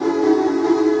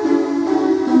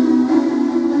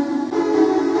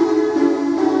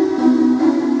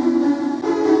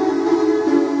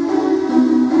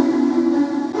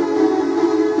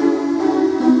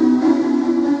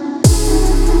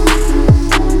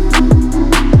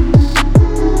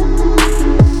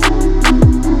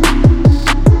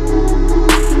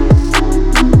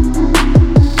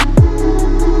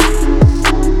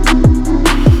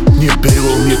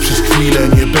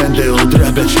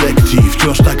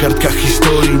kartkach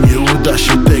historii nie uda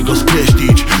się tego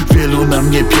skreślić. Wielu na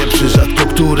mnie pieprzy, rzadko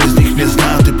który z nich mnie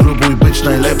zna. Ty próbuj być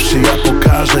najlepszy, ja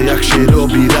pokażę jak się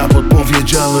robi rap.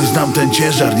 Odpowiedzialność, znam ten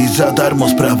ciężar, nic za darmo.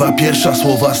 Sprawa pierwsza,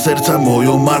 słowa z serca,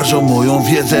 moją marżą, moją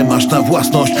wiedzę masz na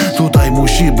własność. Tutaj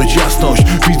musi być jasność,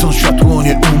 widząc światło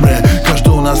nie umrę.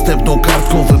 Każdą następną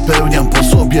kartką wypełniam po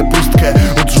sobie pustkę.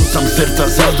 Odrzucam z serca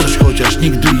zazdrość, chociaż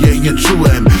nigdy jej nie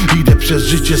czułem. Idę przez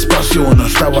życie z pasją, ona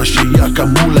stała się jak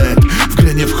amulet. W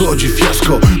grę nie wchodzi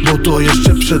fiasko, bo to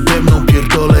jeszcze przede mną.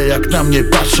 Pierdolę jak na mnie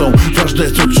patrzą,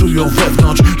 ważne co czują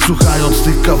wewnątrz. Słuchając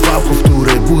tych kawałków,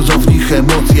 które budzą w nich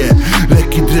emocje.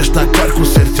 Lekki dreszcz na karku,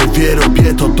 serce wie,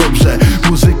 robię to dobrze.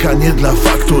 Muzyka nie dla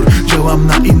faktur, działam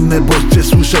na inne bodźce.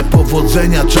 Słyszę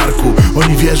powodzenia czarku,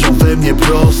 oni wierzą we mnie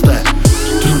proste.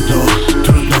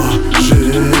 Trudno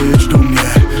żyć dumnie.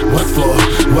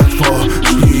 Łatwo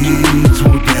śnić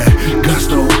złudnie.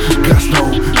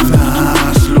 Gasną w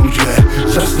nas ludzie.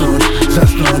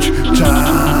 Zasnąć,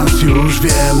 czas już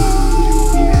wiem.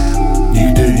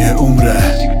 Nigdy nie umrę.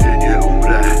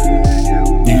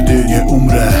 Nigdy nie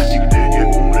umrę.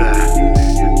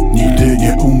 Nigdy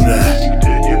nie umrę.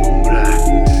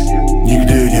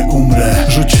 Nigdy nie umrę.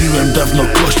 Rzuciłem dawno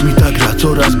kośćmi, ta gra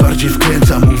coraz bardziej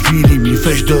wkręca. Mówili mi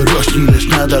weź dorośli, lecz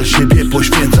nadal siebie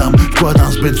poświęcam.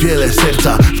 Wkładam zbyt wiele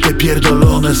serca w te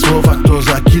pierdolone słowa. Kto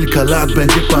za kilka lat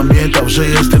będzie pamiętał, że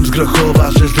jestem z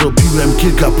Grochowa, że zrobiłem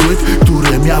kilka płyt,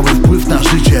 które miały wpływ na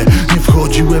życie. Nie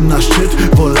wchodziłem na szczyt,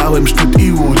 wolałem szczyt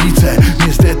i ulicę.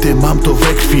 Niestety mam to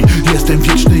we krwi, jestem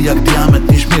wieczny jak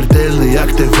diament, nieśmiertelny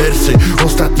jak te wersy.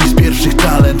 Ostatni z pierwszych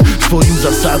talent, swoim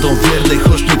zasadom wierny,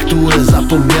 choć niektóre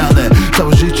zapomniane.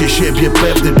 Całe życie siebie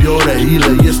pewny biorę, ile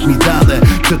jest mi dane.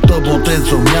 Przed tobą ten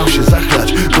co miał się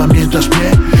zachlać, pamiętasz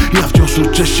mnie? Ja wciąż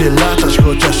uczę się latać,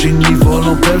 chociaż inni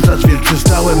wolą pełzać. Więc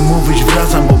przestałem mówić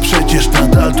wracam, bo przecież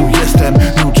nadal tu jestem.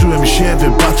 Nauczyłem się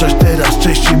wybaczać, teraz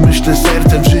częściej myślę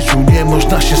sercem. W życiu nie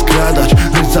można się skradać,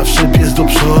 lecz zawsze biec do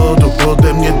przodu.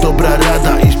 Ode mnie dobra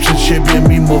rada, iść przed siebie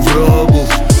mimo wrogów.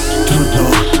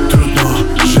 Trudno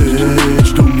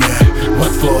żyć dumnie.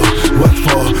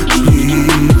 Łatwo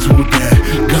śnić złudnie.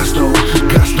 Gasną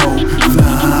w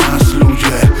nas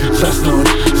ludzie.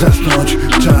 Zasnąć,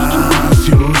 czas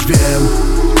już wiem.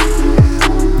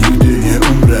 Nigdy nie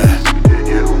umrę.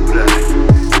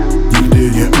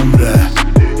 Nigdy nie umrę.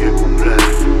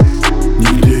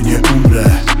 Nigdy nie umrę.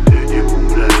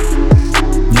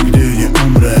 Nigdy nie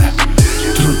umrę.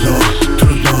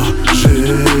 Trudno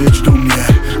żyć dumnie.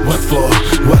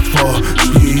 Łatwo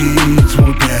śnić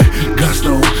złudnie.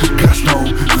 Gasną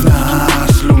w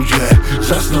nas ludzie.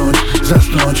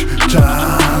 Zasnąć,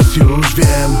 czas już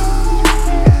wiem.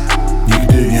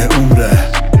 Nigdy nie umrę.